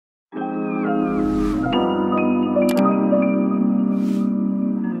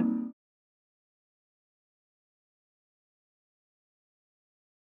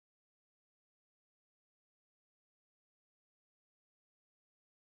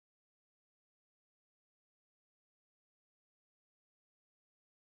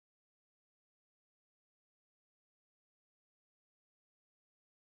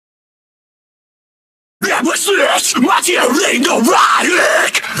Nemesis, materially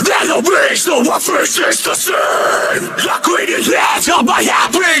neurotic. Enemies, no one faces the same. The greedy hands of my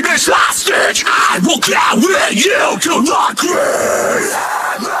happiness hostage. I will carry you to the grave.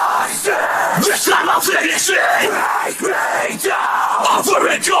 This time I'll finish it. Over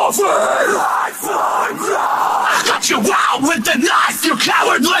and over. I got you out with the knife. You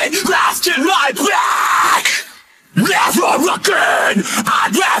cowardly left in my back. Never again!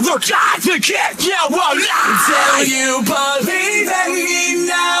 I'd rather die than keep you alive! Do you believe in me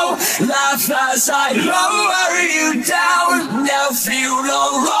now? Laugh as I lower you down. Now feel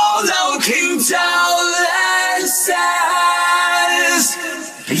no roll looking down and says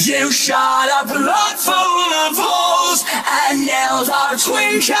you shot a blood full of holes and nailed our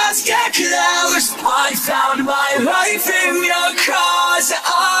twin casket closed. I found my life in your cause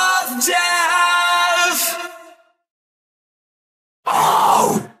of death.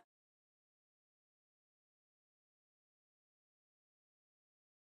 Oh!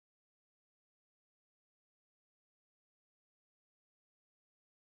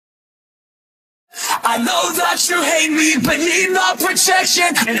 I know that you hate me, but need my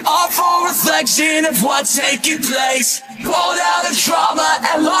protection. An awful reflection of what's taking place. Pulled out of trauma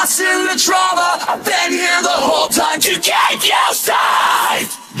and lost in the trauma. I've been here the whole time to keep you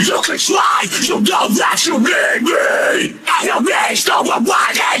safe. You can try, you know that you need me. Enemies know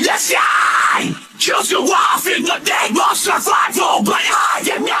what in the sky. Kills you off in the name of survival, but I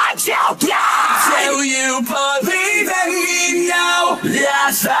am not too blind. Do you believe in me now?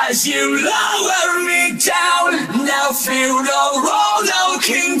 Laugh as you lower me down. Now feel no roll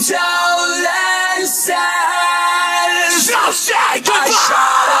looking down and says So say goodbye. I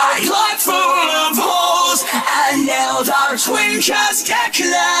shot a blood full of holes and nailed our twin casket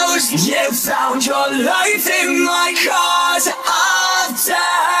closed. You found your life in my cause of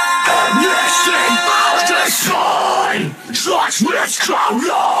death. Missing out the sign. Such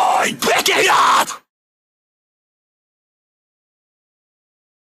miscalculation. Pick it up.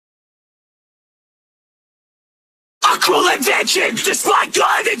 A cruel invention, despite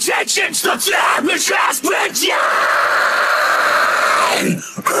good intentions, the damage has been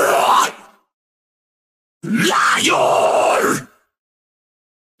done. Liar!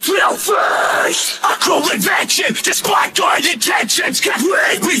 Filthy! A cruel invention, despite good intentions, can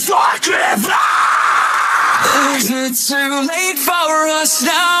we be forgiven? Is it too late for us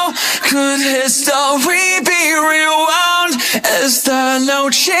now? Could history be rewound? Is there no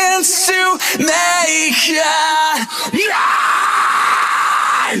chance to make it? Yes!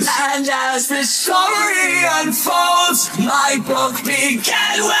 And as the story unfolds, my book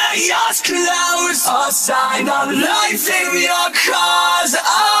began where yours closed. A sign of life in your cause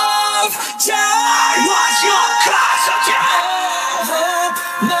of death. What's your cause of death?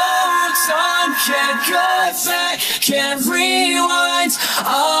 No time can go back, can't rewind.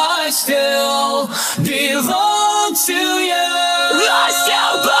 I still belong to you. I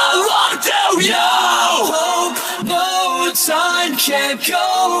still belong to you. Hope no time can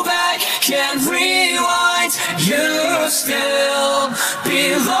go back, can't rewind. You still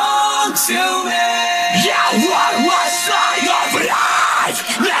belong to me. Yeah, what was I of life?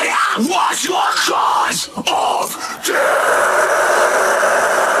 That I was your cause of death.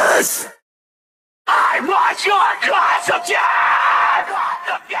 I was your cause of death.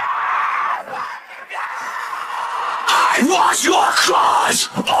 I was your cause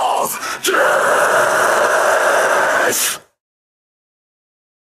of